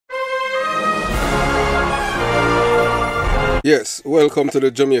Yes, welcome to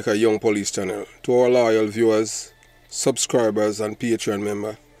the Jamaica Young Police channel. To our loyal viewers, subscribers and Patreon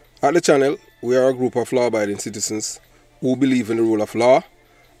member. At the channel, we are a group of law-abiding citizens who believe in the rule of law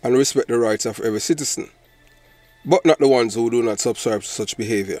and respect the rights of every citizen, but not the ones who do not subscribe to such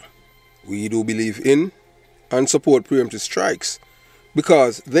behavior. We do believe in and support preemptive strikes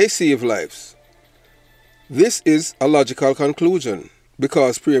because they save lives. This is a logical conclusion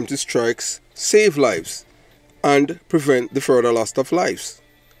because preemptive strikes save lives and prevent the further loss of lives.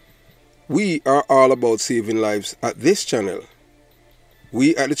 We are all about saving lives at this channel.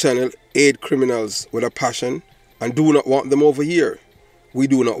 We at the channel aid criminals with a passion and do not want them over here. We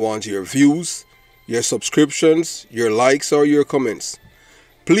do not want your views, your subscriptions, your likes or your comments.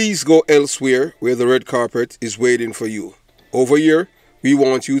 Please go elsewhere where the red carpet is waiting for you. Over here, we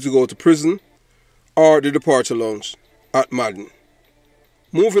want you to go to prison or the departure lounge at Madden.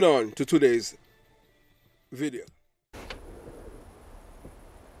 Moving on to today's video.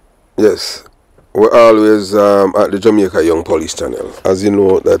 Yes, we're always at the Jamaica Young Police channel. As you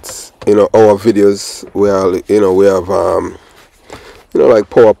know, that our videos we have like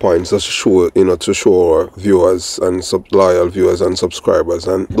PowerPoints to show our viewers and loyal viewers and subscribers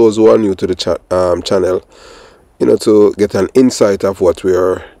and those who are new to the channel, to get an insight of what we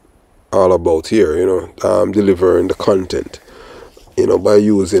are all about here. Delivering the content, by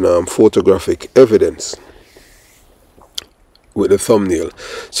using photographic evidence with the thumbnail.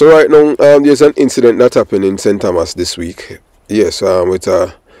 So right now, there's an incident that happened in St. Thomas this week. Yes, with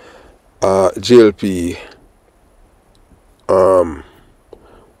a JLP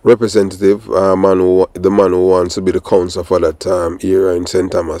representative, the man who wants to be the counsel for that area in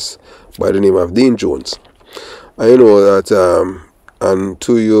St. Thomas, by the name of Dean Jones. I know that, and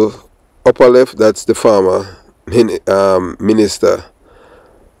to your upper left, that's the former Minister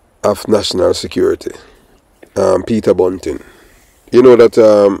of National Security, Peter Bunting. We know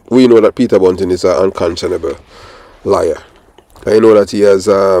that Peter Bunting is an unconscionable liar. I know that he has,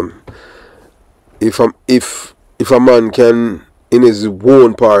 if a man can, in his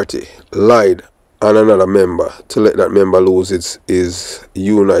own party, lied on another member to let that member lose his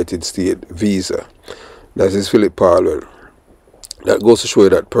United States visa, that is Philip Parwell. That goes to show you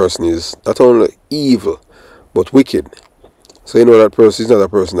that person is not only evil, but wicked. So that person is not a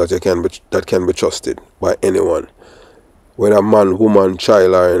person that can be trusted by anyone. Whether man, woman,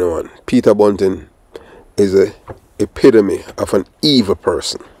 child or anyone. Peter Bunting is an epitome of an evil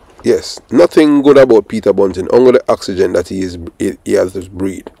person. Yes, nothing good about Peter Bunting, only the oxygen that he has to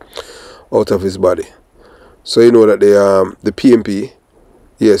breathe out of his body. So that the PMP,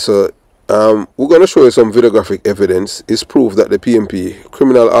 yes, so we're going to show you some videographic evidence. It's proof that the PMP,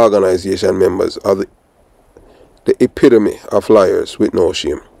 criminal organization members, are the epitome of liars with no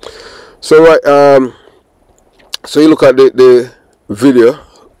shame. So right, so you look at the video,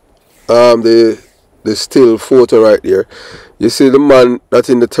 the still photo right there. You see the man that's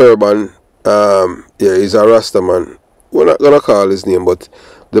in the turban. Yeah, he's a Rasta man. We're not gonna call his name, but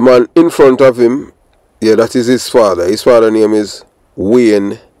the man in front of him, yeah, that is his father. His father's name is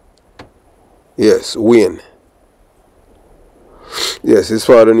Wayne. Yes, Wayne. Yes, his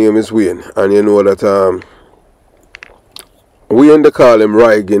father's name is Wayne, and you know that Wayne, they call him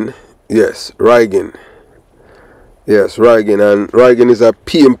Rhygin. Yes, Rhygin. Yes, Rhygin, and Rhygin is a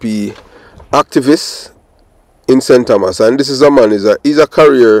PMP activist in St. Thomas, and this is a man, he's a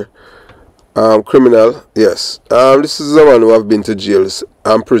career criminal. Yes, this is a man who have been to jails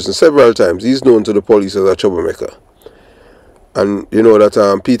and prison several times. He's known to the police as a troublemaker, and you know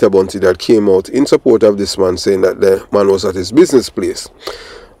that Peter Bunting that came out in support of this man, saying that the man was at his business place.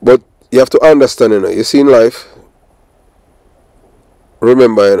 But you have to understand, you see in life,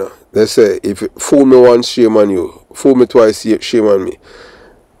 remember, they say, if you fool me once, shame on you. Fool me twice, shame on me.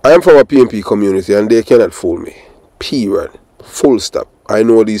 I am from a PMP community and they cannot fool me. Period. Full stop. I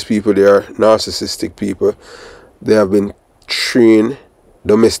know these people, they are narcissistic people. They have been trained,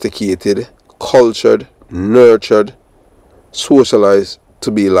 domesticated, cultured, nurtured, socialized to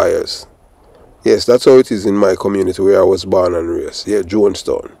be liars. Yes, that's how it is in my community where I was born and raised. Yeah,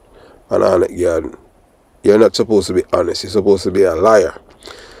 Jonestown and Arnett Garden. You're not supposed to be honest. You're supposed to be a liar.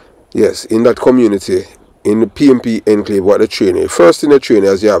 Yes, in that community, in the PMP enclave, what they train you. First in the training,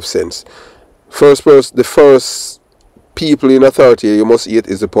 as you have sense. The first people in authority you must hate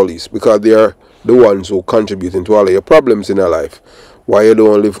is the police, because they are the ones who contribute into all of your problems in your life. Why you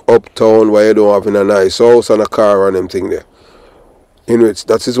don't live uptown, why you don't have a nice house and a car and them thing there.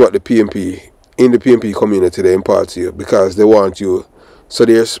 That is what the PMP, in the PMP community, they impart to you, because they want you, so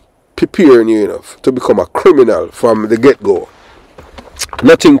they're preparing you enough to become a criminal from the get-go.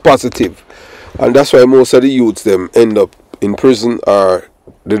 Nothing positive. And that's why most of the youths them end up in prison or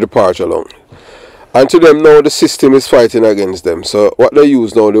the departure long. And to them now the system is fighting against them. So what they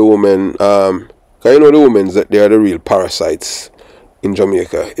use now, the women, because you know the women, that they are the real parasites in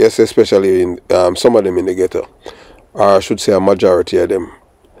Jamaica. Yes, especially in some of them in the ghetto, or I should say a majority of them.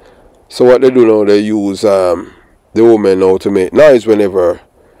 So what they do now, they use the women now to make noise whenever,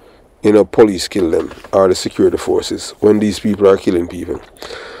 you know, police kill them, or the security forces, when these people are killing people.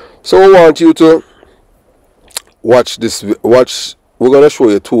 So I want you to watch this. We're going to show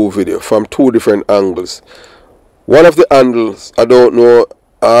you two videos from two different angles. One of the angles, I don't know,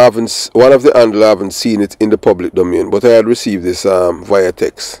 one of the angles I haven't seen it in the public domain, but I had received this via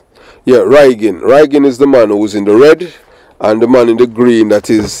text. Yeah, Rhygin. Rhygin is the man who's in the red, and the man in the green,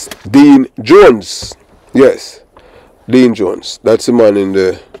 that is Dean Jones. Yes, Dean Jones. That's the man in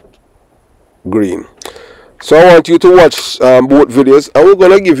the green. So I want you to watch both videos, and we're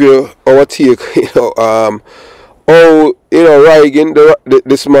going to give you our take, oh, you know, Rhygin,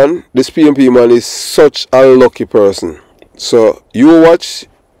 this man, this PMP man, is such a lucky person. So you watch,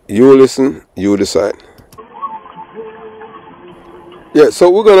 you listen, you decide. Yeah, so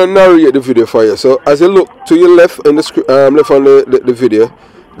we're gonna narrate the video for you. So as you look to your left in the left on the video,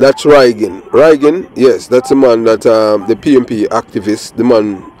 that's Rhygin. Rhygin, yes, that's the man that the PMP activist, the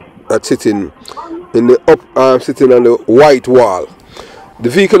man that's sitting in the sitting on the white wall. The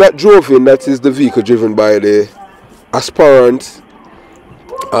vehicle that drove in, that is the vehicle driven by the aspirant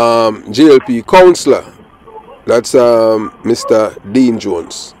JLP councillor. That's Mr. Dean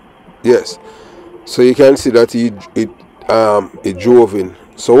Jones. Yes. So you can see that it drove in.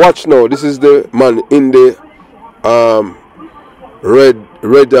 So watch now. This is the man in the red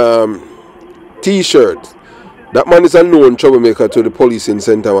t-shirt. That man is a known troublemaker to the police in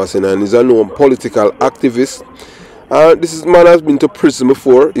St. Thomas, and is a known political activist. This man has been to prison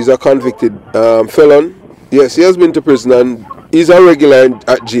before. He's a convicted felon. Yes, he has been to prison, and he's a regular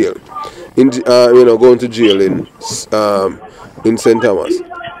at jail. You know, going to jail in St. Thomas.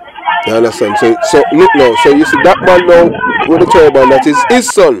 You understand? So look now. So you see that man now with the turban, that is his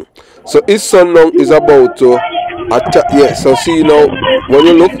son. So his son now is about to attack. Yes. So see now when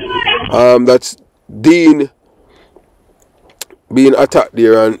you look, that's Dean being attacked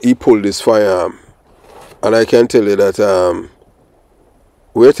there, and he pulled his firearm. And I can tell you that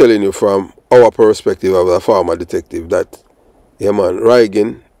we're telling you from our perspective of a former detective that, yeah man,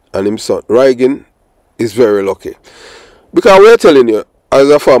 Rhygin and his son, Rhygin is very lucky. Because we're telling you, as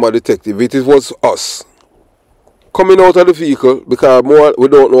a former detective, it was us coming out of the vehicle, because we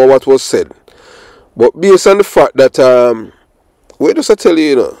don't know what was said. But based on the fact that, we just tell you,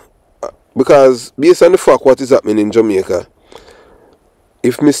 you know, because based on the fact what is happening in Jamaica,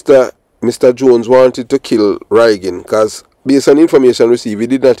 if Mr. Jones wanted to kill Rhygin, because based on information received, he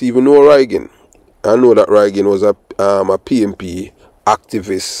did not even know Rhygin. I know that Rhygin was a PMP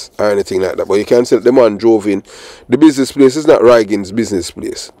activist or anything like that, but you can't say the man drove in. The business place is not Rhygin's business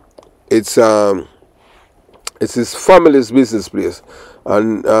place. It's his family's business place,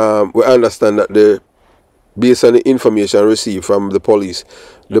 and we understand that based on the information received from the police,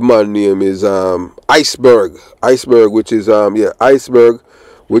 the man name is Iceberg, which is Iceberg,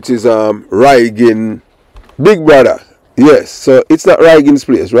 which is Rhygin big brother. Yes, so it's not Rhygin's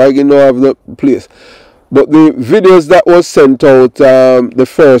place. Rhygin don't have the place. But the videos that was sent out, the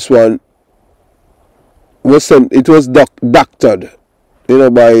first one was sent, it was doctored, you know,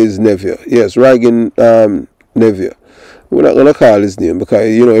 by his nephew. Yes, Rhygin nephew. We're not gonna call his name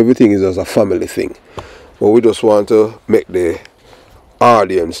because, you know, everything is just a family thing. But we just want to make the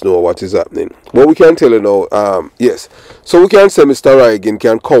audience know what is happening. But we can tell you now, yes. So we can say Mr. Rhygin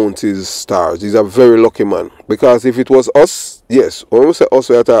can count his stars. He's a very lucky man. Because if it was us, yes, when we say us,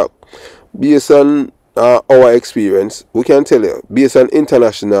 we attack, based on our experience, we can tell you, based on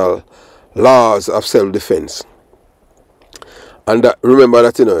international laws of self-defense. And that, remember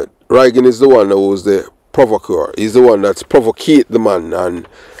that, you know, Rhygin is the one who was the provocateur. He's the one that's provocate the man. And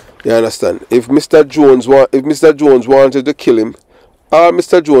you understand? If Mr. Jones wanted to kill him, all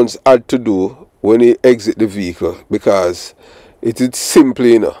Mr. Jones had to do when he exit the vehicle, because it is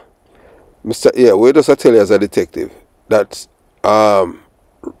simply, you know, we just tell you as a detective that Rhygin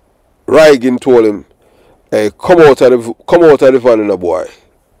told him, hey, come out of the van, in a boy,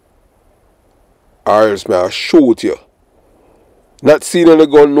 or else I'll shoot you. Not seeing on the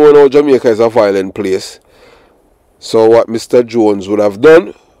gun, knowing how Jamaica is a violent place. So what Mr. Jones would have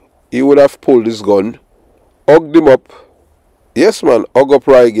done, he would have pulled his gun, hugged him up. Yes, man, hug up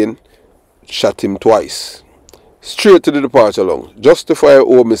Rhygin, shot him twice. Straight to the departure lung. Justify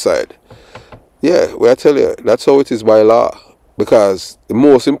homicide. Yeah, we tell you, that's how it is by law. because the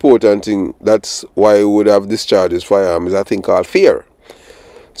most important thing, that's why he would have discharged his firearm, is a thing called fear.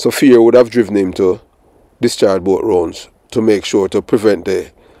 So fear would have driven him to discharge both rounds to make sure to prevent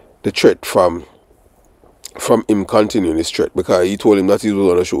the threat from him continuing his threat, because he told him that he was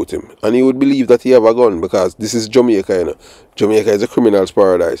going to shoot him. And he would believe that he have a gun, because this is Jamaica, you know. Jamaica is a criminal's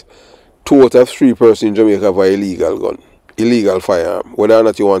paradise. 2 out of 3 persons in Jamaica have an illegal gun, illegal firearm, whether or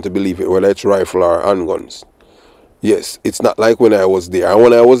not you want to believe it, whether it's rifle or handguns. Yes, it's not like when I was there. And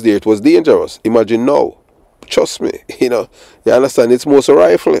when I was there, it was dangerous. Imagine now. Trust me, you know. You understand? It's most a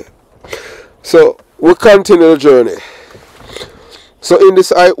rifle. So, we continue the journey. So, in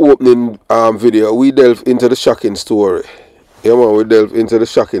this eye-opening video, we delve into the shocking story. Yeah, man, we delve into the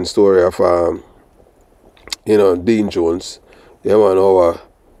shocking story of, you know, Dean Jones. Yeah, man,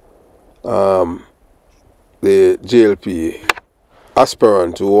 the JLP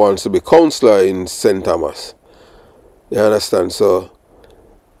aspirant who wants to be councillor in St. Thomas. You understand? So,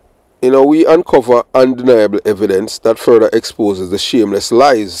 you know, we uncover undeniable evidence that further exposes the shameless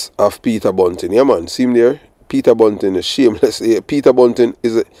lies of Peter Bunting. Yeah, man, see him there? Peter Bunting is shameless. Yeah, Peter Bunting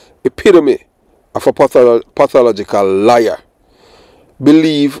is an epitome of a pathological liar.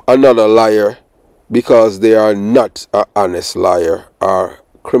 Believe another liar because they are not an honest liar or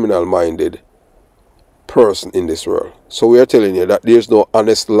criminal-minded person in this world. So we are telling you that there's no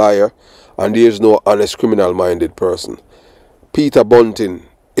honest liar and there's no honest criminal-minded person. Peter Bunting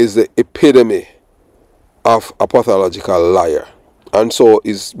is the epitome of a pathological liar, and so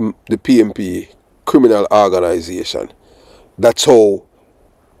is the PMP criminal organization. That's how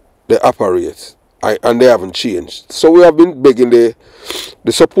they operate, and they haven't changed. So we have been begging the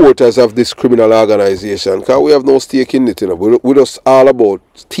supporters of this criminal organization, because we have no stake in it, you know. We're just all about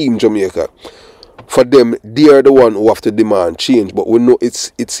Team Jamaica. For them, they are the one who have to demand change. But we know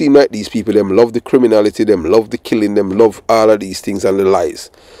it seems like these people, them love the criminality, them love the killing, them love all of these things and the lies.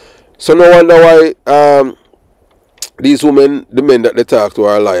 So no wonder why these women, the men that they talk to,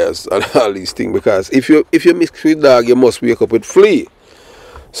 are liars and all these things. Because if you mix with dog, you must wake up with flea.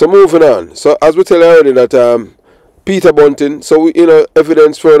 So moving on. So as we tell you already that Peter Bunting, so we, you know,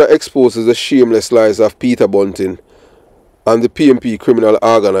 evidence further exposes the shameless lies of Peter Bunting and the PMP criminal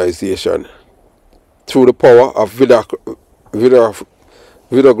organization through the power of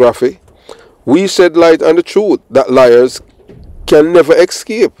videography. We shed light on the truth that liars can never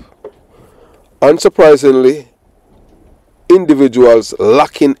escape. Unsurprisingly, individuals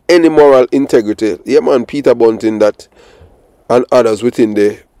lacking any moral integrity, yeah man, Peter Bunting that and others within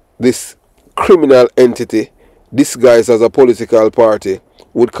this criminal entity disguised as a political party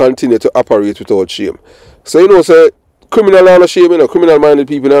would continue to operate without shame. So you know, so criminal are no shame, you know, criminal-minded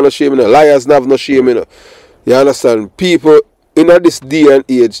people are no shame, you know, liars have no shame, you know. You understand? People in this day and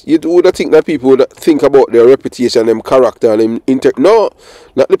age, you would think that people would think about their reputation, them character, and them no,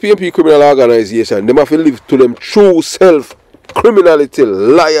 not the PMP criminal organization. They have to live to them true self. Criminality,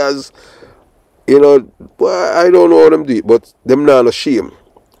 liars, you know, well, I don't know what them do, but them not no shame.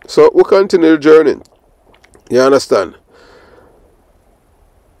 So we continue the journey. You understand?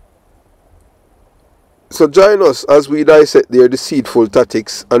 So join us as we dissect their deceitful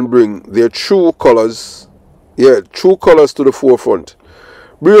tactics and bring their true colors, true colors to the forefront.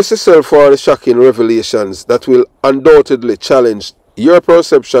 Brace yourself for the shocking revelations that will undoubtedly challenge your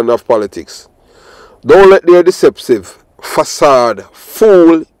perception of politics. Don't let their deceptive facade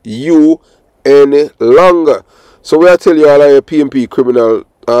fool you any longer. So we are telling you all our PMP criminal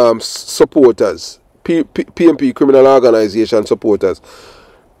supporters, PMP criminal organization supporters,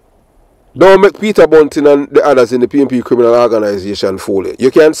 don't make Peter Bunting and the others in the PMP criminal organization fool you.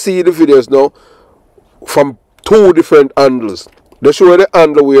 You can see the videos now from 2 different angles. They show the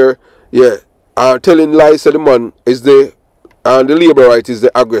angle where, telling lies to the man is the labor right is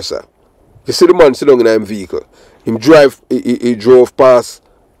the aggressor. You see the man sitting in a vehicle. He drove past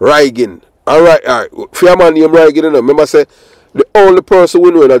Rhygin. Alright. For a man named Rhygin, you know, remember I say the only person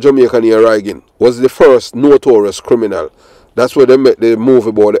we know in Jamaica named Rhygin was the first notorious criminal. That's where they make the move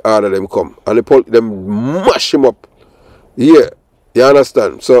about the order them come. And them mash him up. Yeah. You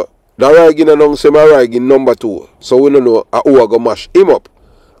understand? So that Rhygin announced him a Rhygin number 2. So we don't know who are going to mash him up.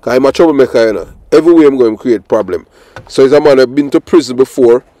 Because he's a troublemaker, you know. Everywhere I'm going to create problem. So he's a man that been to prison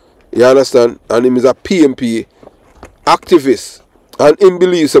before. You understand? And him is a PMP activist. And him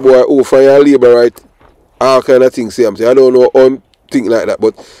believes about for your labor right, all kind of things. I don't know how him think like that.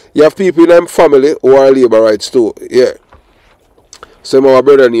 But you have people in them family who are labor rights too. Yeah. So him have a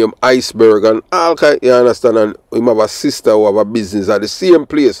brother named Iceberg and all kind, you understand? And him have a sister who have a business at the same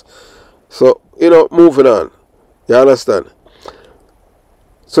place. So, you know, moving on. You understand?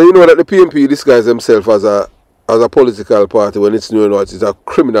 So you know that the PMP disguise themselves as as a political party when it's known what it's a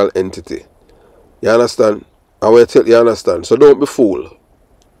criminal entity. You understand? I will tell you understand. So don't be fooled.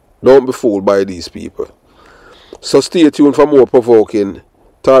 Don't be fooled by these people. So stay tuned for more provoking,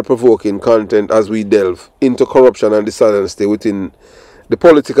 thought-provoking content as we delve into corruption and dishonesty within the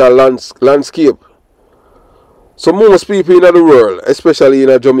political landscape. So most people in the world, especially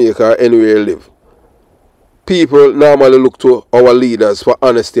in Jamaica, anywhere you live, people normally look to our leaders for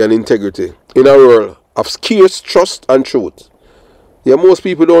honesty and integrity in a world of scarce trust and truth. Yeah, most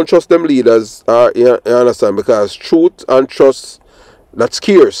people don't trust them leaders, you understand, because truth and trust, that's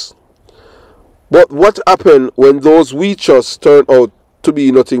scarce. But what happened when those we trust turn out to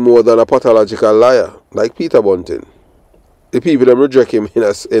be nothing more than a pathological liar, like Peter Bunting? The people them reject him in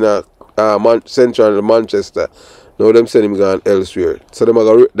a central Manchester. Now them send him gone elsewhere. So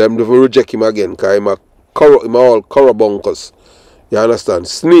them reject him again because him all corrubunkus. You understand?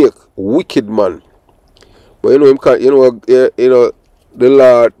 Snake, wicked man. But you know him can't, you know the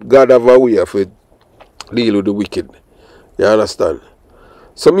Lord God have a way of it deal with the wicked. You understand?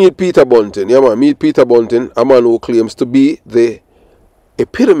 So meet Peter Bunting. Yeah man, meet Peter Bunting, a man who claims to be the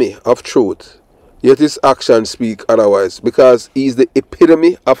epitome of truth. Yet his actions speak otherwise, because he's the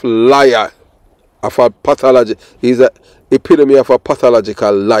epitome of liar, of a pathology. He's the epitome of a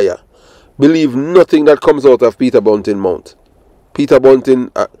pathological liar. Believe nothing that comes out of Peter Bunting mouth. Peter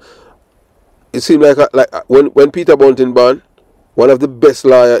Bunting, it seems like when Peter Bunting born, one of the best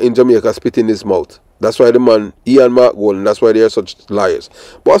liar in Jamaica spit in his mouth. That's why the man, he and Mark Golden, that's why they are such liars.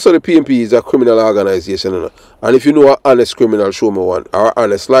 But also the PNP is a criminal organization, you know? And if you know an honest criminal, show me one. Or an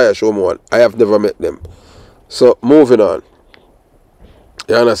honest liar, show me one. I have never met them. So, moving on.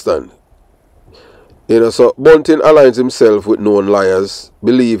 You understand? You know, so Bunting aligns himself with known liars,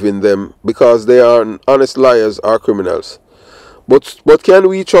 believing them because they are honest liars or criminals. But can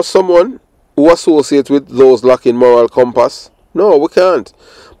we trust someone who associates with those lacking moral compass? No, we can't.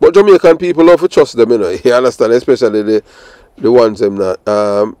 But Jamaican people love to trust them, you know. You understand? Especially the ones them that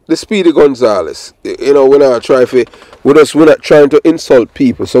the Speedy Gonzales. You know, we're not trying to insult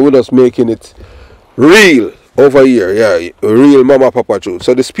people, so we're just making it real over here, yeah. Real mama papa truth.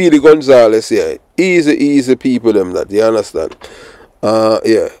 So the Speedy Gonzales, yeah, easy people them that, you understand?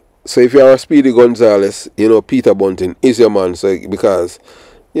 Yeah. So if you are a Speedy Gonzales, you know Peter Bunting is your man, so because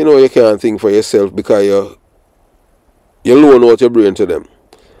you know you can't think for yourself because you loan out your brain to them.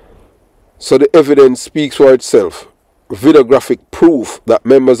 So the evidence speaks for itself. Videographic proof that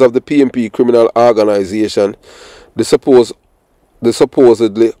members of the PNP criminal organization, the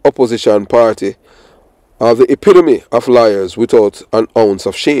supposedly opposition party, are the epitome of liars without an ounce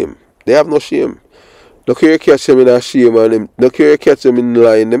of shame. They have no shame. No care you catch them in a shame and them, no care you catch them in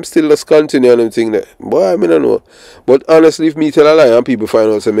lying, them still just continue on them thing there. Boy, I mean I know. But honestly, if me tell a lie and people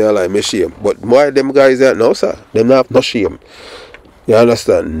find out say me a lie, me shame. But why them guys that no sir? Them not have no shame. You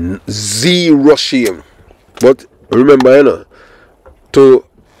understand? Zero shame. But remember, you know, to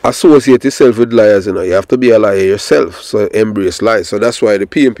associate yourself with liars, you know, you have to be a liar yourself. So embrace lies. So that's why the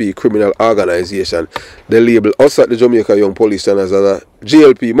PNP criminal organization, they label us at the Jamaica Young Police Channel as a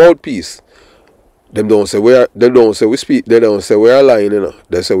JLP mouthpiece. They don't say we are lying, you know.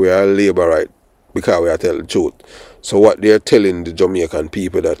 They say we are labor right because we are telling the truth. So what they are telling the Jamaican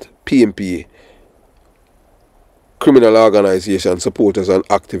people that PNP criminal organization supporters and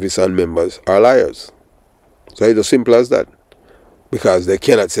activists and members are liars. So it's as simple as that. Because they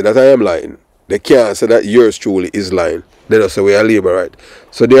cannot say that I am lying. They can't say that yours truly is lying. They just say we are labor right.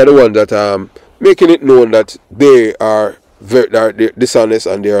 So they are the ones that are making it known that they are dishonest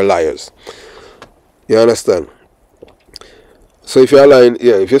and they are liars. You understand? So if you're lying,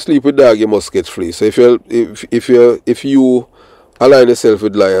 yeah, if you sleep with dog, you must get free. So if you align yourself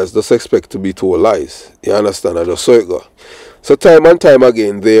with liars, just expect to be told lies. You understand? I just saw it go. So time and time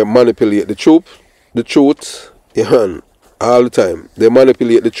again, they manipulate the truth, yeah, all the time. They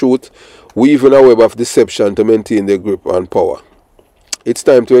manipulate the truth, weaving a web of deception to maintain their grip and power. It's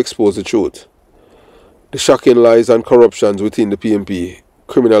time to expose the truth. The shocking lies and corruptions within the PNP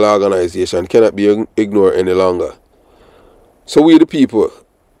criminal organization cannot be ignored any longer. So we the people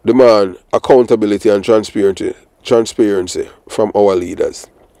demand accountability and transparency from our leaders.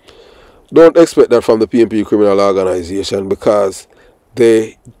 Don't expect that from the PNP criminal organization because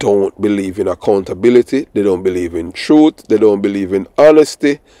they don't believe in accountability, they don't believe in truth, they don't believe in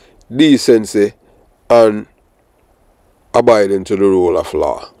honesty, decency, and abiding to the rule of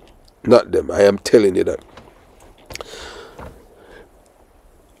law. Not them, I am telling you that.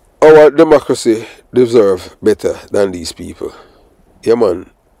 Our democracy deserves better than these people. Yeah man,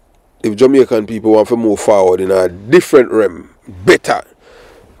 if Jamaican people want to move forward in a different realm, better,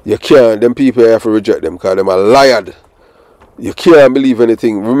 You can't, them people have to reject them because them are lied. You can't believe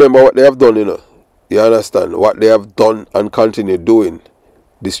anything. Remember what they have done, you know. You understand? What they have done and continue doing.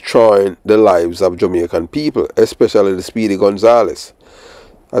 Destroying the lives of Jamaican people, especially the Speedy Gonzales.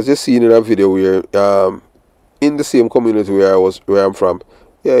 As you seen in a video where in the same community where I'm from,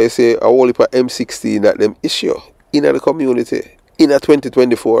 yeah, you say a whole heap of M16 that them issue in the community in a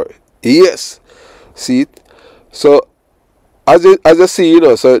 2024. Yes. See it? So as you see, you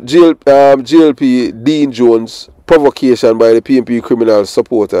know, so GLP Dean Jones provocation by the PNP criminal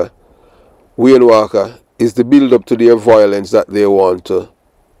supporter Wayne Walker is the build up to their violence that they want to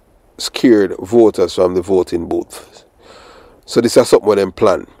scare voters from the voting booth. So this is something with them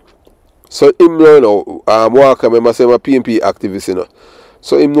plan. So him, you know, Walker, I say, I'm a PNP activist, you know.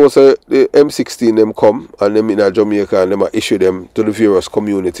 So him knows the M16 them come and them in Jamaica and them issue them to the various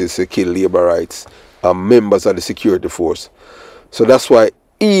communities to kill labor rights and members of the security force. So that's why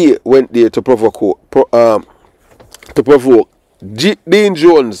he went there to provoke Dean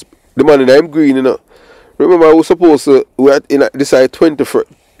Jones, the man in M Green, you know. Remember, we were supposed to, we had in this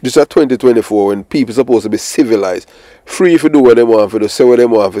is 2024 when people supposed to be civilized, free to do what they want to do, say what they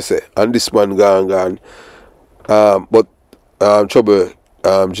want to say, and this man gone. But trouble,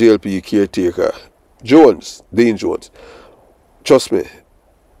 GLP caretaker Dean Jones, trust me,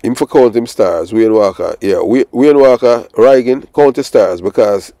 him for count him stars. Wayne Walker, yeah, Wayne Walker, Rhygin, count the stars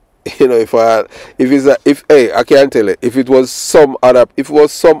because you know I can't tell it. If it was some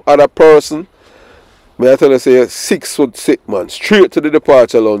other person, may I tell you, say 6 foot sick man, straight to the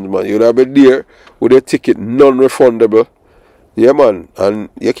departure lounge, man. You'd have been there with a ticket non-refundable. Yeah, man, and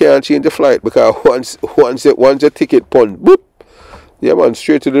you can't change the flight because once your ticket punched, boop, yeah, man,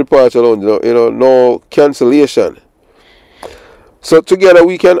 straight to the departure lounge. You know, no cancellation. So together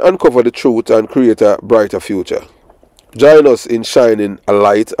we can uncover the truth and create a brighter future. Join us in shining a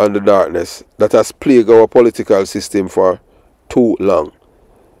light on the darkness that has plagued our political system for too long.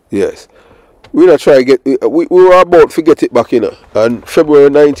 Yes. We not try to get we were about to get it back, you know. And February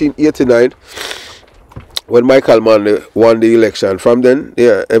 1989, when Michael Manley won the election, from then,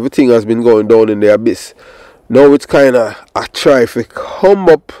 yeah, everything has been going down in the abyss. Now it's kind of a try to come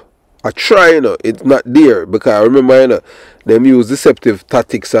up. I try, you know, it's not there because remember, you know, them use deceptive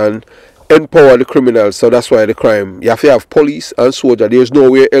tactics and empower the criminals. So that's why the crime, you have to have police and soldier. There's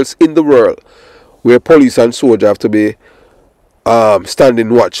nowhere else in the world where police and soldier have to be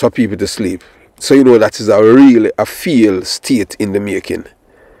standing watch for people to sleep. So you know that is a failed state in the making.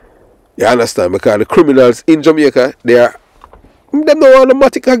 You understand? Because the criminals in Jamaica, they don't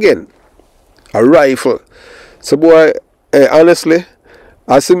automatic again. A rifle. So boy, honestly,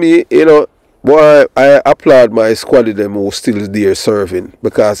 as to me, you know, boy, I applaud my squad of them who still there serving.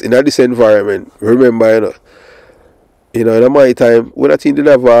 Because in this environment, remember, you know, in my time, we not didn't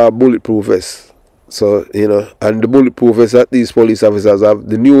have a bulletproof vest. So, you know, and the bulletproof vest that these police officers have,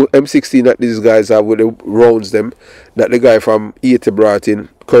 the new M16 that these guys have with the rounds them, that the guy from 80 brought in,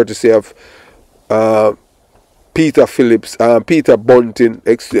 courtesy of Peter Bunting,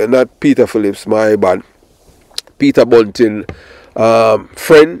 not Peter Phillips, my bad. Peter Bunting,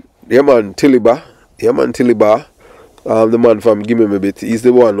 friend, yeah man, Tiliba, the man from Gimme Me Bit, he's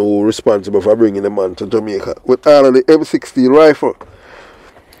the one who responsible for bringing the man to Jamaica with all of the M16 rifle.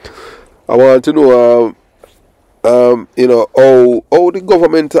 I want to know, you know, how the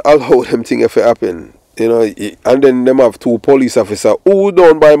government allow them thing if it happen, you know, and then them have 2 police officers who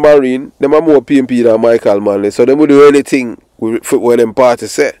done by Marine, them are more PMP than Michael Manley, so them will do anything with what them party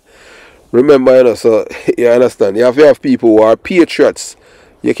say. Remember, you know, so you understand, you have to have people who are patriots.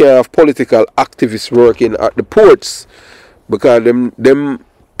 You can't have political activists working at the ports because them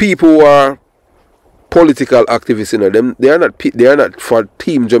people who are political activists, you know, they are not for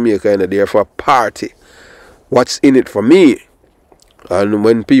Team Jamaica, you know, they are for party. What's in it for me? And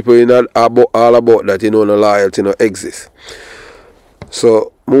when people, you know, all about that, you know, no loyalty, you know, exists.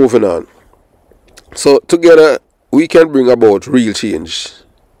 So moving on. So together we can bring about real change.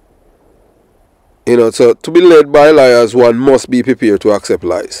 You know, so to be led by liars, one must be prepared to accept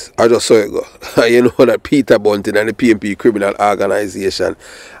lies. I just saw it go. You know that Peter Bunting and the PNP criminal organization.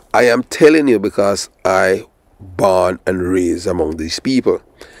 I am telling you because I born and raised among these people.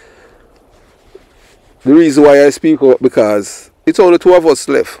 The reason why I speak up because it's only 2 of us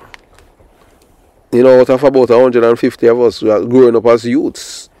left. You know, out of about 150 of us who are growing up as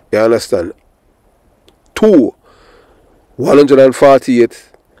youths. You understand? 148.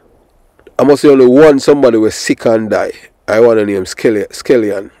 I must say only one somebody was sick and die. I want to name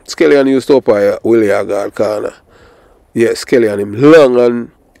Skellion. Skellion used to occupy Willie Agard corner. Yeah, Skellion him long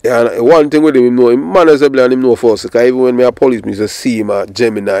and And one thing with him know, him manners and him know first. Because even when me a police, me just see him at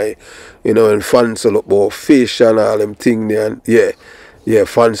Gemini, you know, and fans all about fish and all them thing there. And yeah,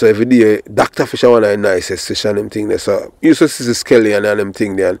 fans every day. Dr. Fisher one of the nicest fish and them thing there. So you used to see the Skelly and them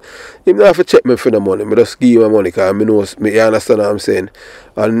thing there. And him not have to check me for the money. Me just give him money because me know, you understand what I'm saying.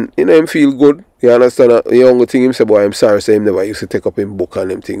 And you know, him feel good. You understand? The only thing him say, boy, I'm sorry, say him never used to take up him book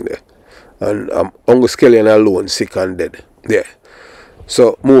and them thing there. And Uncle Skelly and alone, sick and dead. Yeah.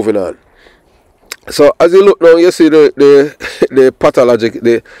 So moving on. So as you look now, you see the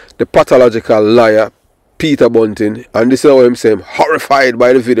pathological liar, Peter Bunting, and this is how him saying horrified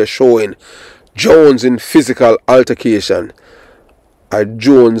by the video showing Jones in physical altercation.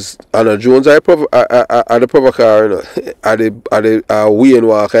 Jones are the provocateur, you know, are the Wayne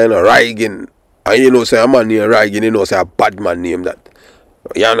Walker, you know, Rhygin. And you know, say a man named Rhygin, you know, say a bad man name that.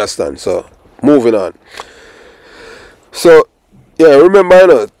 You understand? So moving on. So yeah, remember, you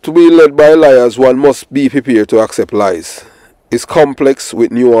know, to be led by liars, one must be prepared to accept lies. It's complex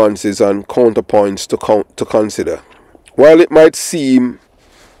with nuances and counterpoints to consider. While it might seem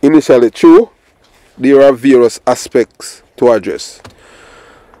initially true, there are various aspects to address.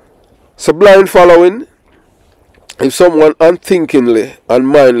 So blind following, if someone unthinkingly and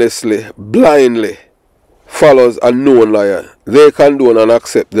mindlessly, blindly follows a known liar, they condone and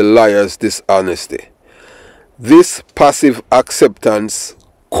accept the liar's dishonesty. This passive acceptance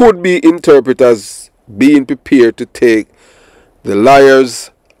could be interpreted as being prepared to take the liar's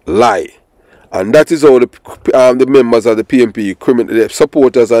lie. And that is how the members of the PNP, the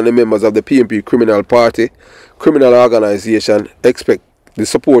supporters and the members of the PNP criminal party, criminal organization, expect the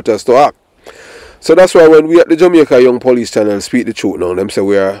supporters to act. So that's why when we at the Jamaica Young Police channel speak the truth now, them say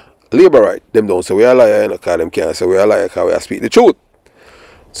we are labor right. Them don't say we are liar, because them can't say we are liar because we are speak the truth.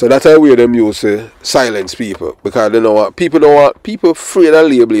 So that's how we them use to silence people, because they know what people don't want, people afraid of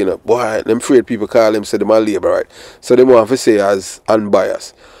labeling, you know. Boy, them afraid people call them, say them are labor right. So they want to say as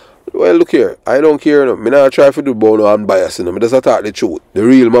unbiased. Well, look here, I don't care, you know. Me not try to do about no unbiased, you know. Me just talk the truth, the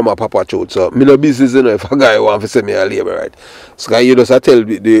real mama papa truth. So me no business, you know, if a guy want to say me a labor right. So you just tell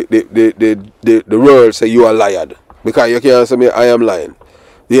the world say you are lied, because you can't say me I am lying.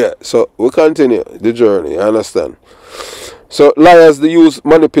 Yeah, so we continue the journey, you understand? So liars, they use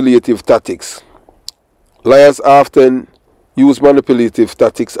manipulative tactics. Liars often use manipulative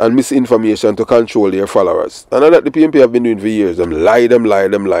tactics and misinformation to control their followers. And that the PNP have been doing for years. Them lie.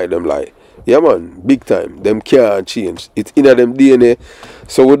 Yeah man, big time. Them can't change. It's in them DNA.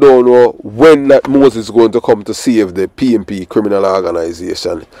 So we don't know when that Moses is going to come to save the PNP criminal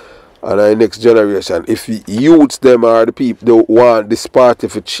organization and our next generation. If youths them are the people that want this party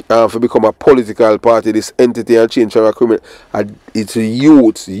for become a political party, this entity, and change from a criminal, it's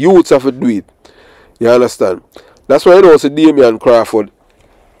youths have to do it. You understand? That's why you know, Damian Crawford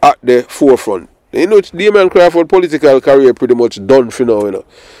at the forefront. You know, Damian Crawford political career pretty much done for now, you know,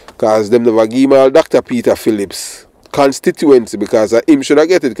 because them never give him all Dr. Peter Phillips constituency, because him should have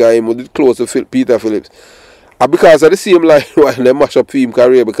get it, because him was close to Peter Phillips. And because of the same line why they mash up for him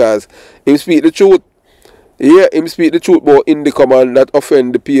career, because him speak the truth. Yeah, him speak the truth about in the command that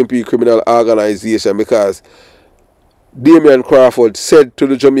offend the PNP criminal organization, because Damian Crawford said to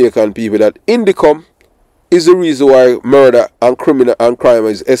the Jamaican people that Indicom is the reason why murder and criminal and crime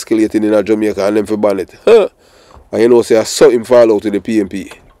is escalating in Jamaica, and them for ban it. Huh? And you know, say I saw him fall out to the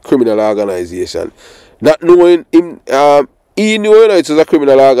PNP criminal organization. Not knowing him, he knew, you know, it was a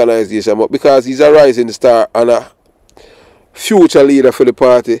criminal organization, but because he's a rising star and a future leader for the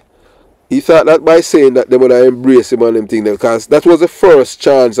party, he thought that by saying that they would embrace him and them thing, because that was the first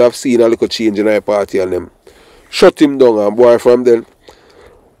chance I've seen a little change in our party, and them shut him down, and boy, from then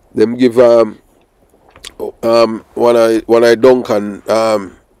them give when I Duncan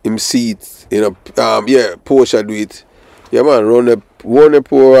him seat, you know, yeah, Portia do it. Yeah man, run the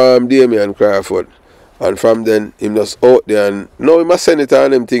poor Damian Crawford. And from then him just out there, and now him a senator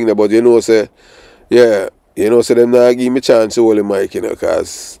and them thing, but you know say, yeah, you know say them not give me chance to hold the mic, you know,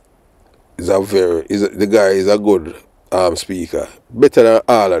 because the guy is a good speaker. Better than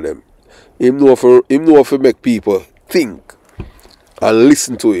all of them. Him know for make people think and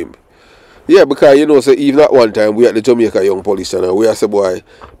listen to him. Yeah, because you know, say even at one time we at the Jamaica Young Police channel, we say boy,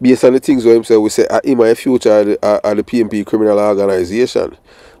 based on the things where him say, we say him a future at the PNP criminal organization.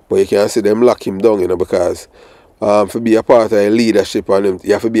 But you can't see them lock him down, you know, because for be a part of a leadership and him,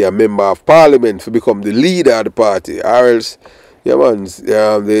 you have to be a member of parliament to become the leader of the party. Or else, yeah man,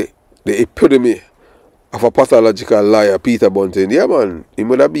 the epitome of a pathological liar, Peter Bunting, yeah man, he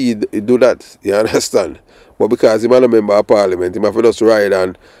would have do that, you understand? But because he's not a member of parliament, he have to just ride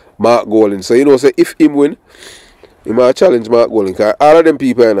and Mark Golding. So you know, say if him win, He might challenge Mark Golding, because all of them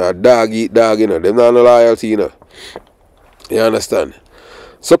people, you know, dog eat dog, you know, them not no loyalty, you know. You understand?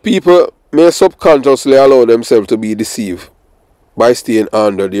 So people may subconsciously allow themselves to be deceived by staying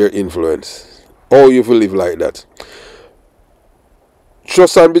under their influence. Or you will live like that.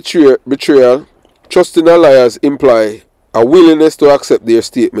 Trust and betrayal. Trusting and liars imply a willingness to accept their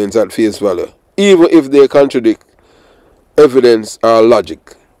statements at face value, even if they contradict evidence or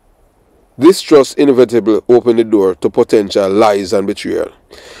logic. This trust inevitably opens the door to potential lies and betrayal.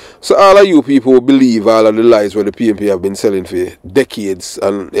 So all of you people who believe all of the lies where the PNP have been selling for decades,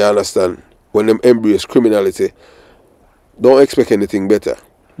 and you understand, when them embrace criminality, don't expect anything better.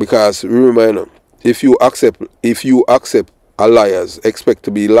 Because remember, if you accept a liars, expect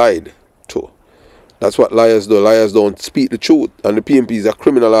to be lied to. That's what liars do. Liars don't speak the truth, and the PNP is a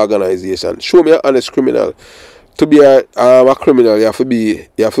criminal organization. Show me an honest criminal. To be a criminal, you have to be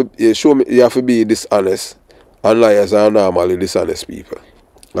dishonest, and liars are normally dishonest people.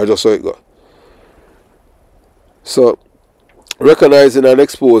 I just saw it go. So, recognizing and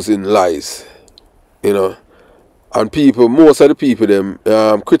exposing lies, you know, and people, most of the people, them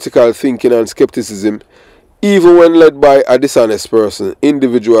critical thinking and skepticism, even when led by a dishonest person,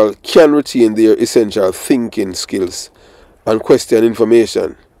 individual can retain their essential thinking skills and question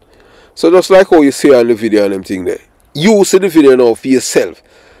information. So just like how you see on the video and them thing there, you see the video now for yourself,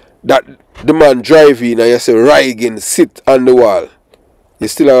 that the man driving and you say Rhygin sit on the wall. You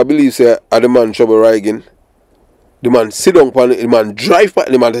still have a belief say the man trouble Rhygin. The man sit down upon the man drive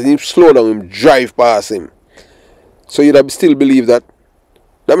past the man, doesn't even slow down him, drive past him. So you'd still believe that?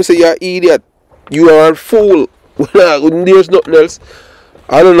 Let me say you're an idiot. You are a fool. There's nothing else.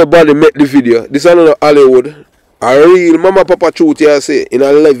 I don't know nobody make the video. This is not Hollywood. A real mama papa truth here say in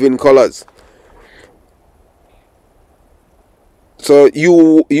 11 colors. So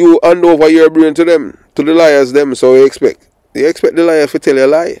you hand over your brain to them, to the liars them, so you expect the liar to tell you a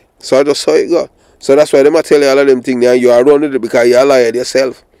lie. So I just saw it go. So that's why they might tell you all of them things and you are running it because you're a liar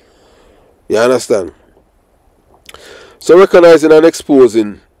yourself. You understand? So recognizing and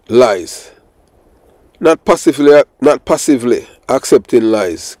exposing lies, not passively accepting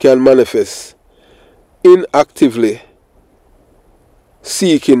lies, can manifest in actively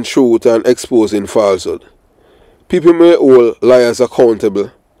seeking truth and exposing falsehood. People may hold liars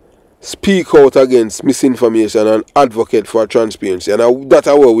accountable, speak out against misinformation, and advocate for transparency. And that's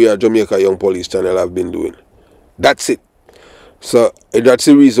what we at Jamaica Young Police Channel have been doing. That's it. So that's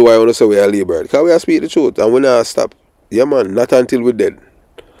the reason why I want to say we are laboured. Because we are speak the truth and we not stop. Yeah man, not until we're dead.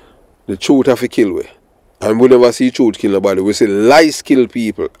 The truth have to kill we. And we never see truth kill nobody. We see lies kill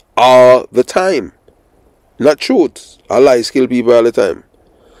people all the time. Not truth. Lies kill people all the time.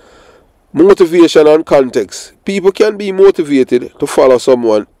 Motivation and context. People can be motivated to follow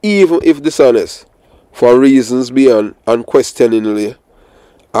someone even if dishonest for reasons beyond unquestioningly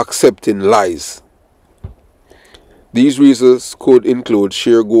accepting lies. These reasons could include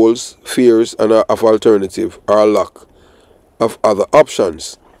shared goals, fears and of alternative or lack of other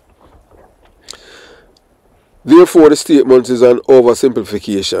options. Therefore, the statement is an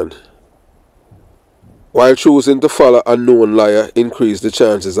oversimplification. While choosing to follow a known liar increases the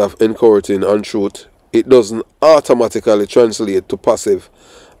chances of encountering untruth, it doesn't automatically translate to passive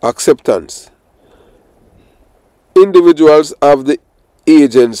acceptance. Individuals have the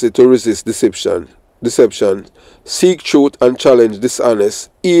agency to resist deception, seek truth and challenge dishonest,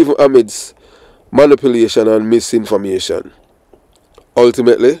 even amidst manipulation and misinformation.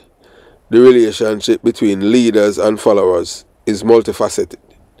 Ultimately, the relationship between leaders and followers is multifaceted,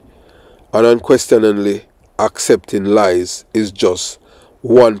 and unquestioningly accepting lies is just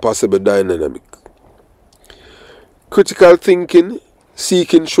one possible dynamic. Critical thinking,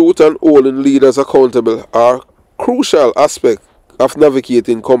 seeking truth and holding leaders accountable are crucial aspects of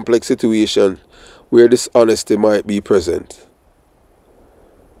navigating complex situations where dishonesty might be present.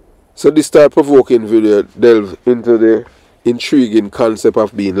 So this thought-provoking video delves into the intriguing concept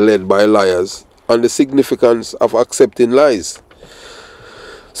of being led by liars and the significance of accepting lies.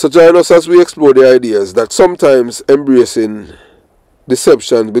 So join us as we explore the ideas that sometimes embracing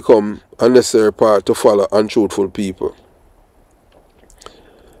deception become a necessary part to follow untruthful people.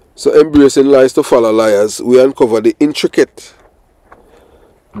 So embracing lies to follow liars, we uncover the intricate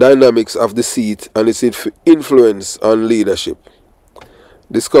dynamics of deceit and its influence on leadership.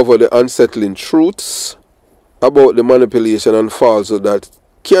 Discover the unsettling truths about the manipulation and falsehood that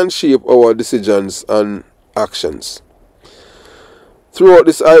can shape our decisions and actions. Throughout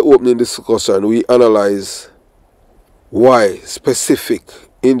this eye-opening discussion, we analyze why specific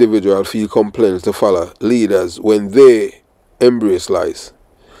individuals feel compelled to follow leaders when they embrace lies.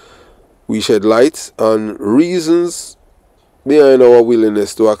 We shed light on reasons behind our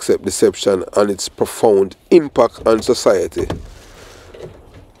willingness to accept deception and its profound impact on society.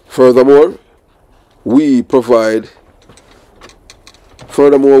 Furthermore, we provide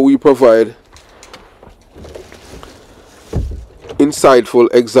insightful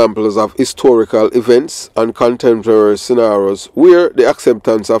examples of historical events and contemporary scenarios where the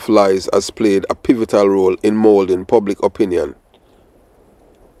acceptance of lies has played a pivotal role in molding public opinion.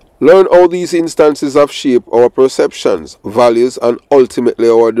 Learn how these instances have shaped our perceptions, values, and ultimately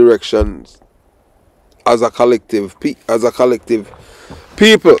our directions as a collective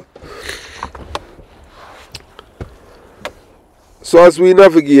people. So as we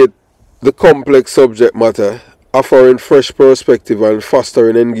navigate the complex subject matter, offering fresh perspective and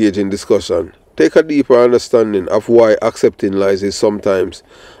fostering engaging discussion, take a deeper understanding of why accepting lies is sometimes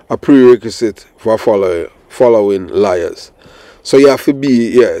a prerequisite for following liars. So you have to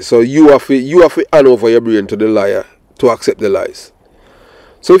you have to hand over your brain to the liar to accept the lies.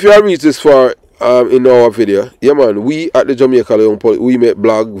 So if you have reached this far in our video, yeah man, we at the Jamaica Young Police, we make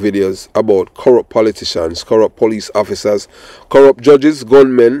blog videos about corrupt politicians, corrupt police officers, corrupt judges,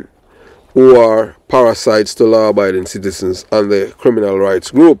 gunmen who are parasites to law-abiding citizens and the criminal rights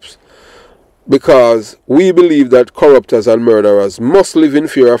groups. Because we believe that corruptors and murderers must live in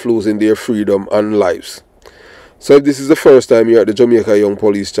fear of losing their freedom and lives. So if this is the first time you're at the Jamaica Young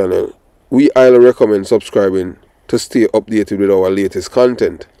Police channel, we highly recommend subscribing to stay updated with our latest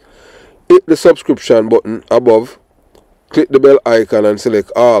content. Hit the subscription button above, click the bell icon and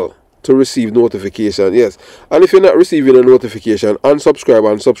select all to receive notification. Yes, and if you're not receiving a notification, unsubscribe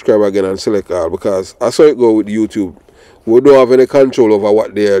and subscribe again and select all, because I saw it go with YouTube. We don't have any control over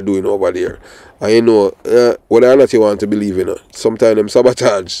what they are doing over there. And you know, whether or not you want to believe in it, sometimes them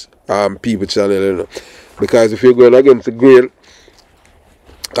sabotage people channel, you know. Because if you're going against the grain,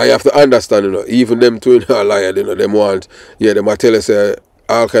 I have to understand, you know, even them two in a liar, you know, them want, yeah, they might tell us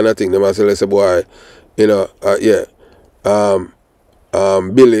all kind of things. They might tell us, boy, you know,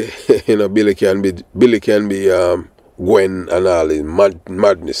 Billy, you know, Billy can be Gwen and all in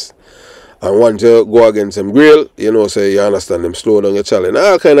madness. And once you go against them grill, you know, say you understand them, slow down your challenge,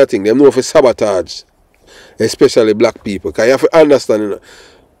 all kind of things. Them know for sabotage, especially black people. Because you have to understand, you know,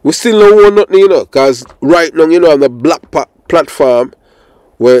 we still don't want nothing, you know, because right now, you know, on the black platform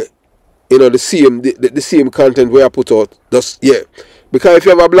where, you know, the same content where I put out, just, yeah. Because if you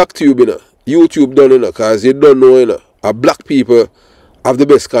have a black tube, you know, YouTube done, you know, because you don't know, you know, black people have the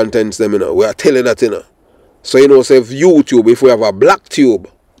best contents, them, you know, we are telling that, you know. So, you know, say if YouTube, if we have a black tube,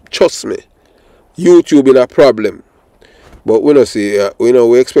 trust me, YouTube is a problem. But we don't see, you know,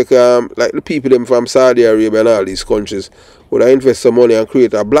 we expect like the people them from Saudi Arabia and all these countries would invest some money and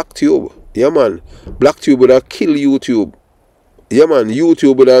create a black tube. Yeah man, black tube would have kill YouTube. Yeah man,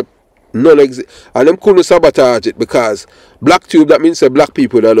 YouTube would have non-exist, and them couldn't sabotage it, because black tube, that means that black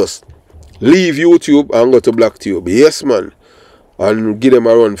people that just leave YouTube and go to black tube. Yes man, and give them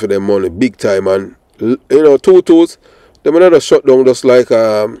a run for their money big time. And you know, tutus, them another shut down, just like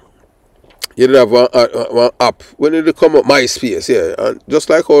you did have one app when it come up, MySpace, yeah, and just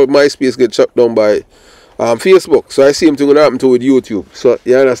like how MySpace get shut down by Facebook. So I see him to happen to with YouTube. So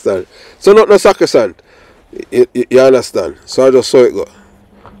you understand. So not no sacrosanct. You understand. So I just saw it go.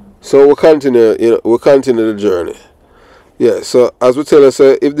 So we continue, you know, we continue the journey. Yeah. So as we tell us,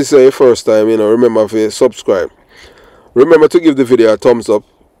 if this is your first time, you know, remember to subscribe. Remember to give the video a thumbs up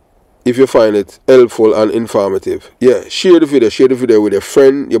if you find it helpful and informative. Yeah, share the video with your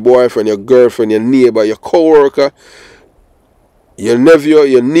friend, your boyfriend, your girlfriend, your neighbor, your co-worker, your nephew,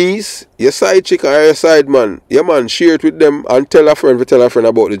 your niece, your side chick or your side man. Yeah man, share it with them and tell a friend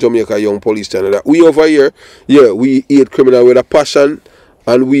about the Jamaica Young Police channel. That we over here, yeah, we hate criminal with a passion,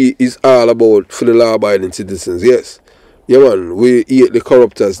 and we is all about for the law abiding citizens. Yes. Yeah man, we hate the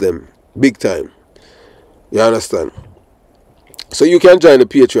corruptors them big time. You understand? So you can join the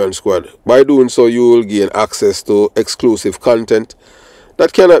Patreon squad. By doing so, you will gain access to exclusive content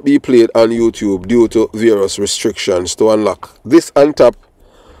that cannot be played on YouTube due to various restrictions. To unlock this untapped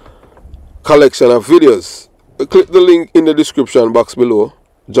collection of videos, click the link in the description box below.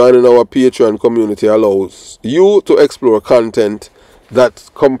 Joining our Patreon community allows you to explore content that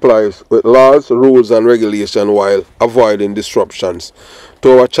complies with laws, rules and regulations while avoiding disruptions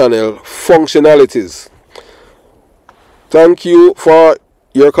to our channel functionalities. Thank you for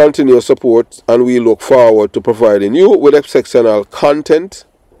your continued support, and we look forward to providing you with exceptional content.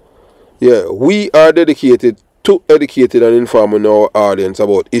 Yeah, we are dedicated to educating and informing our audience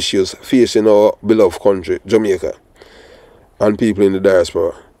about issues facing our beloved country, Jamaica, and people in the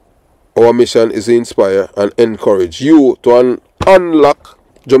diaspora. Our mission is to inspire and encourage you to unlock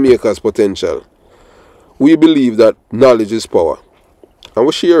Jamaica's potential. We believe that knowledge is power, and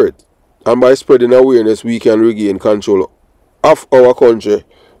we share it. And by spreading awareness, we can regain control of our country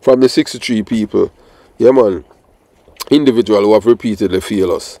from the 63 people, yeah man, individuals who have repeatedly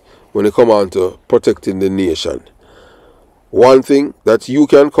failed us when it comes on to protecting the nation. One thing that you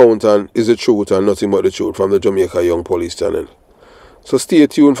can count on is the truth and nothing but the truth from the Jamaica Young Police channel. So stay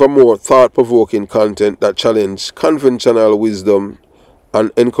tuned for more thought-provoking content that challenge conventional wisdom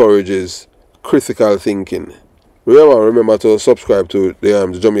and encourages critical thinking. Remember to subscribe to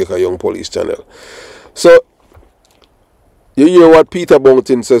the Jamaica Young Police channel. So you hear what Peter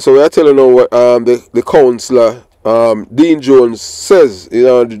Bountin says. So we are telling you what the councillor Dean Jones says. You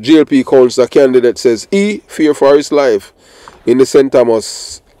know, the JLP councillor candidate says he fear for his life in the St.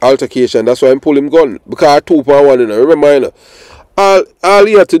 Thomas altercation. That's why I'm pulling gun, because 2.1, you know. Remember, you know, all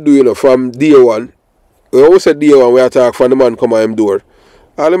he had to do, you know, from day one, we always said day one, we attack from the man come at him door.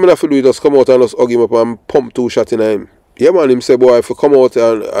 All him have to do is just come out and just hug him up and pump 2 shots in him. Yeah, man, him say, boy, if you come out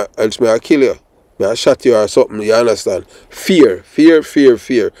and else me I kill you, me I shot you or something, you understand? Fear.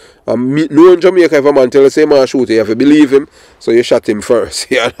 And no in Jamaica, if a man tell you, say man shoot you, you have to believe him, so you shot him first.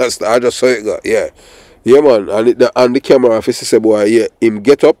 You understand? I just saw it go, yeah. Yeah, man, and the camera officer say, boy, yeah, him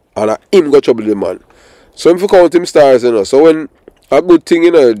get up and him go trouble the man. So if you count him stars, you know, so when a good thing,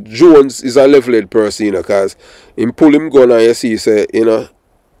 you know, Jones is a level-headed person, you know, because him pull him gun and you see, say, you know,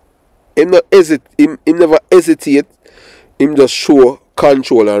 him never hesitate, him just show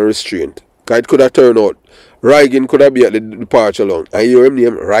control and restraint. Because it could have turned out, Rhygin could have been at the departure long. I hear him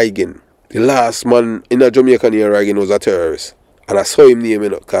name Rhygin. The last man in a Jamaica named Rhygin was a terrorist. And I saw him name, you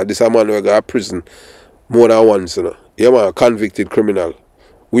know, because this is a man who got to prison more than once, you know. Yeah, man, a convicted criminal.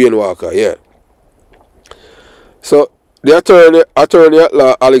 Wayne Walker, yeah. So, the attorney at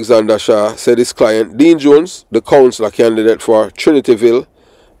law Alexander Shaw said his client, Dean Jones, the councillor candidate for Trinityville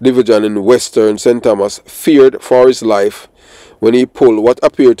Division in Western St. Thomas, feared for his life when he pulled what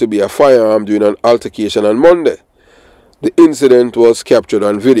appeared to be a firearm during an altercation on Monday. The incident was captured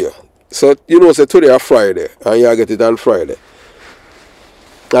on video. So, you know, so today is Friday, and you get it on Friday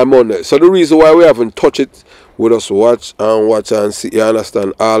and Monday. So the reason why we haven't touched it, we just watch and see, you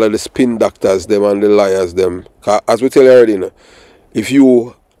understand, all of the spin doctors, them, and the liars, them. As we tell you already, you know, if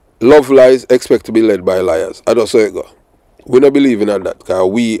you love lies, expect to be led by liars. I just say it go. We not believing in that,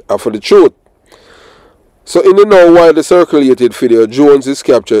 because we are for the truth. So in the now widely circulated video, Jones is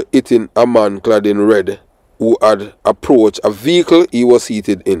captured hitting a man clad in red who had approached a vehicle he was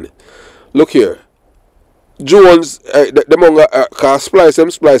seated in. Look here. Jones, splice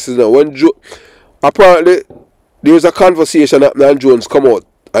them splices now. When apparently there was a conversation happening and Jones come out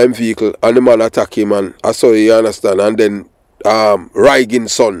of his vehicle and the man attack him, and I saw, you understand, and then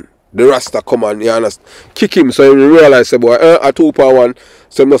Rhygin's son, the Rasta, come and, you understand, kick him, so he realize, say, boy, at 2.1,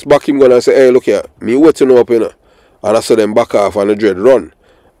 so he must back him gun and say, hey, look here, me waiting up, you know. And I saw them back off and the dread run.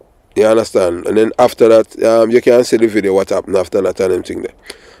 You understand? And then after that, you can see the video what happened after that and everything there.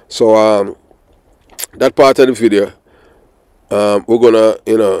 So that part of the video, we're gonna,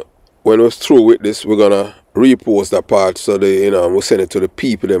 you know, when we're through with this, we're gonna repost that part, so they, you know, we'll send it to the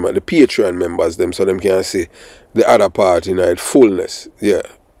people, them, the Patreon members, them, so them can see the other part in its fullness. Yeah.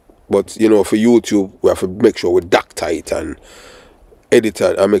 But, you know, for YouTube, we have to make sure we doctor it and edit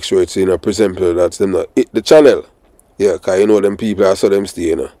it and make sure it's, you know, presentable, that's them not hit the channel. Yeah, because, you know, them people, I saw them stay,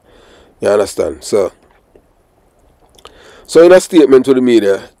 you know. You understand? So in a statement to the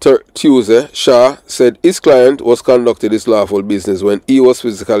media, Tuesday, Shaw said his client was conducting his lawful business when he was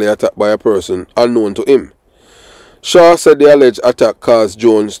physically attacked by a person unknown to him. Shaw said the alleged attack caused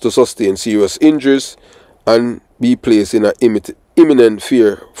Jones to sustain serious injuries and be placed in an imminent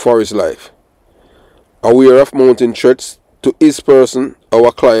fear for his life. Aware of mounting threats to his person,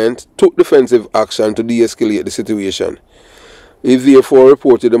 our client took defensive action to de-escalate the situation. He therefore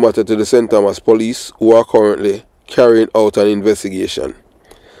reported the matter to the St. Thomas police, who are currently carrying out an investigation.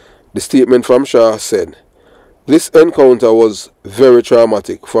 The statement from Shaw said, "This encounter was very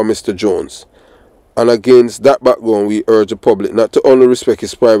traumatic for Mr. Jones, and against that background we urge the public not to only respect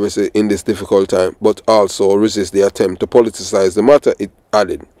his privacy in this difficult time, but also resist the attempt to politicize the matter," it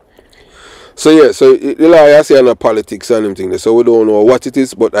added. So yeah, so the lawyer say on politics and everything, so we don't know what it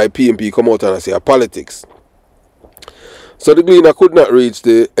is, but IPMP come out and say politics. So the Gleaner could not reach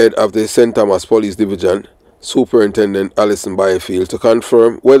the head of the St. Thomas Police Division, Superintendent Alison Byfield, to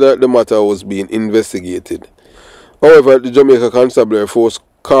confirm whether the matter was being investigated. However, the Jamaica Constabulary Force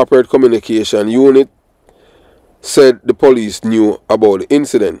Corporate Communication Unit said the police knew about the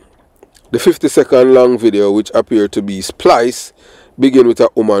incident. The 50-second long video, which appeared to be spliced, began with a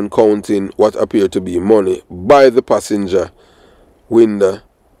woman counting what appeared to be money by the passenger window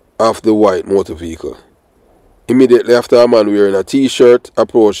of the white motor vehicle. Immediately after, a man wearing a t-shirt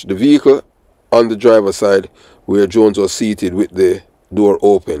approached the vehicle on the driver's side where Jones was seated with the door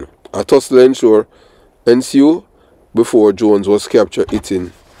open. A tussle ensued before Jones was captured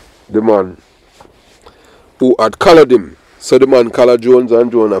hitting the man who had collared him. So the man collared Jones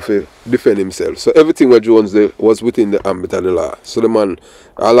and Jones had to defend himself. So everything where Jones did was within the ambit of the law. So the man,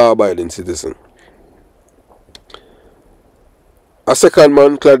 a law-abiding citizen. A second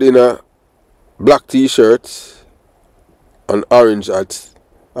man clad in a black t-shirt and orange hat,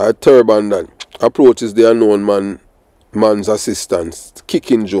 a turban, that approaches the unknown man's assistance,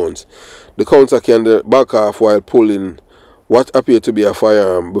 kicking Jones. The counter can back off while pulling what appeared to be a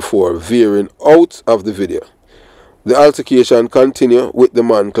firearm before veering out of the video. The altercation continued with the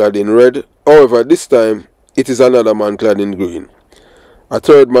man clad in red. However, this time it is another man clad in green. A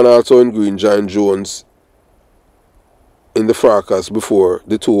third man also in green joined Jones in the fracas before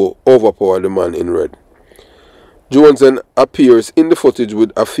the two overpowered the man in red. Jones then appears in the footage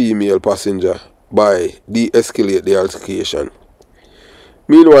with a female passenger by de-escalate the altercation.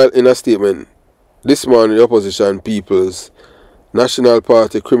 Meanwhile, in a statement, this morning the opposition People's National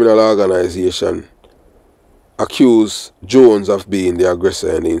Party criminal organization accused Jones of being the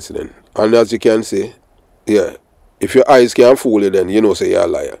aggressor in the incident. And as you can see, yeah, if your eyes can't fool you, then you know say you're a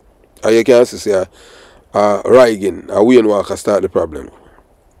liar. And you can say Rhygin, a Wayne Walker start the problem.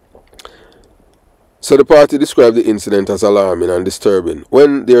 So the party described the incident as alarming and disturbing.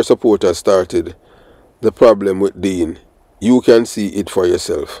 When their supporters started the problem with Dean, you can see it for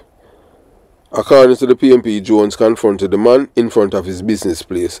yourself. According to the PMP, Jones confronted the man in front of his business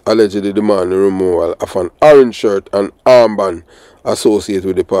place, allegedly demanding the removal of an orange shirt and armband associated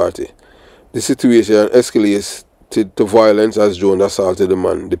with the party. The situation escalated to violence as Jones assaulted the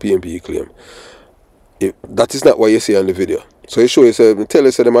man, the PMP claimed. That is not what you see on the video. So you show yourself, tell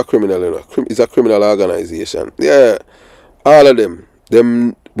us that they're a criminal, you know. It's a criminal organization. Yeah, all of them.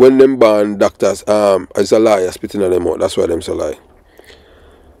 When them ban doctors, it's a liar spitting at them out. That's why them so lie.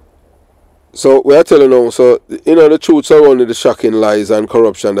 So we are telling now, so you know the truth surrounding the shocking lies and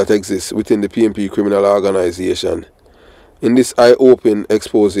corruption that exists within the PMP criminal organization. In this eye-opening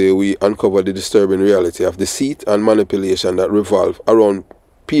expose, we uncover the disturbing reality of deceit and manipulation that revolve around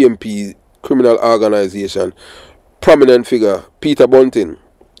PMP criminal organization prominent figure Peter Bunting.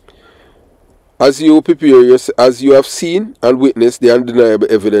 As you prepare, as you have seen and witnessed the undeniable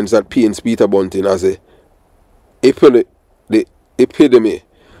evidence that paints Peter Bunting as the epitome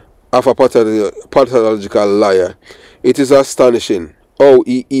of a pathological liar, it is astonishing how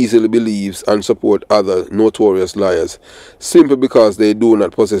he easily believes and supports other notorious liars simply because they do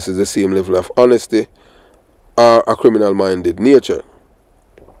not possess the same level of honesty or a criminal-minded nature.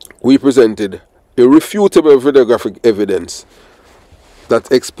 We presented irrefutable videographic evidence that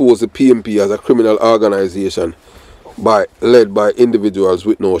exposed the PMP as a criminal organization led by individuals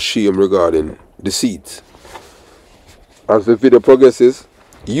with no shame regarding deceit. As the video progresses,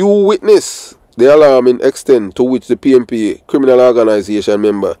 you witness the alarming extent to which the PMP criminal organization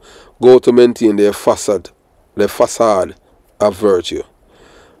member go to maintain their facade of virtue.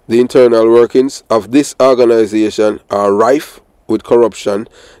 The internal workings of this organization are rife with corruption,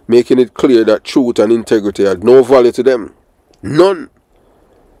 making it clear that truth and integrity had no value to them. None.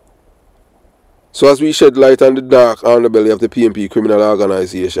 So as we shed light on the dark underbelly of the PMP criminal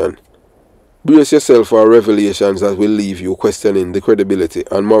organization, brace yourself for revelations that will leave you questioning the credibility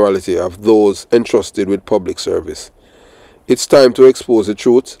and morality of those entrusted with public service. It's time to expose the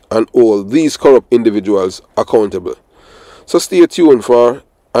truth and hold these corrupt individuals accountable. So stay tuned for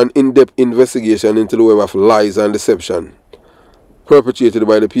an in-depth investigation into the web of lies and deception perpetrated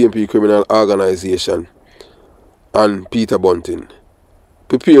by the PMP criminal organization and Peter Bunting.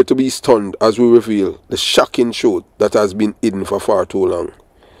 Prepare to be stunned as we reveal the shocking truth that has been hidden for far too long.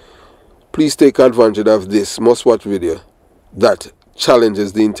 Please take advantage of this must-watch video that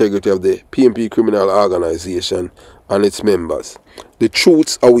challenges the integrity of the PMP criminal organization and its members. The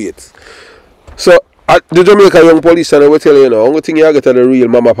truths await. So, at the Jamaica Young Police Channel, we tell you now, only thing you get are the real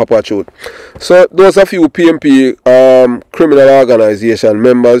mama papa truth. So, those a few PMP criminal organization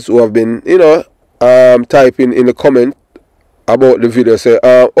members who have been, typing in the comment about the video, say,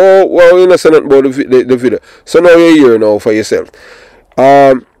 oh, well, you're not saying nothing about the video. So now you're here now for yourself.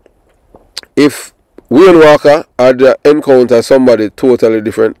 If Wayne Walker had encountered somebody totally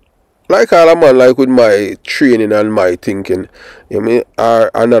different, like all a man, like with my training and my thinking, you mean, or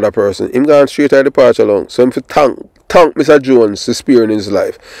another person, him going straight at the departure along. So if you thank Mr. Jones to sparing his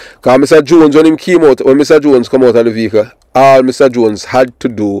life. Because Mr. Jones, when Mr. Jones come out of the vehicle, all Mr. Jones had to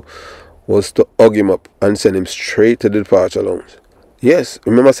do was to hug him up and send him straight to the departure lounge. Yes,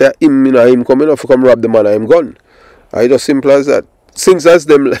 remember say him, you know, him coming up to come rob the man of him gun. I just simple as that. Since as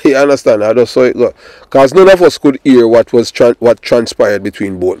them, you understand, I just saw it go. Because none of us could hear what was what transpired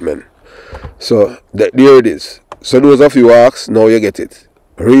between both men. So there it is. So those of you who ask, now you get it.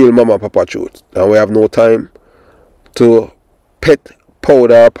 Real mama papa truth. And we have no time to pet,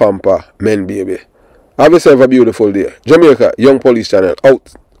 powder, pamper men baby. Have yourself a beautiful day. Jamaica Young Police Channel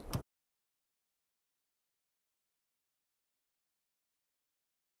out.